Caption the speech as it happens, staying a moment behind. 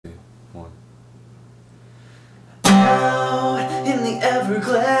one. Out in the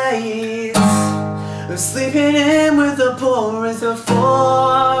Everglades, sleeping in with the poor is a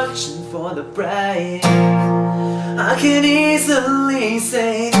fortune for the brave. I can easily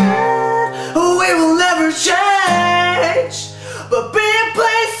say that we will never change, but be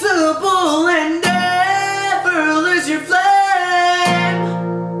implaceable and never lose your flame.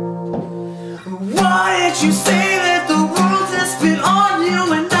 Why did you say that the world has been on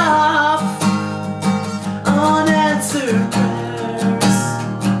you enough? Unanswered prayers,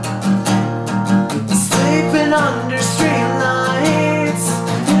 sleeping under streetlights,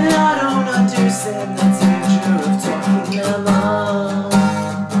 and I don't understand the danger of talking alone.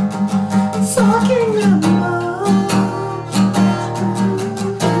 Talking alone.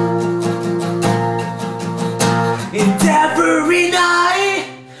 And every night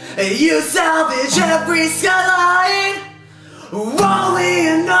you salvage every skyline, only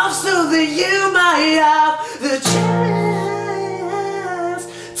enough so that you might have the chance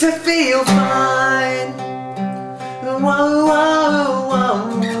to feel fine. Whoa, whoa,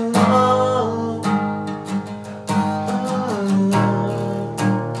 whoa, whoa.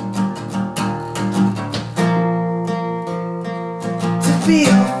 To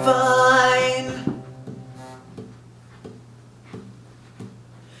feel fine.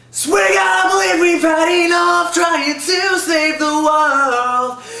 Swear to God, I believe we've had enough trying to save the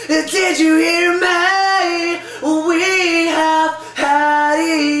world. Did you hear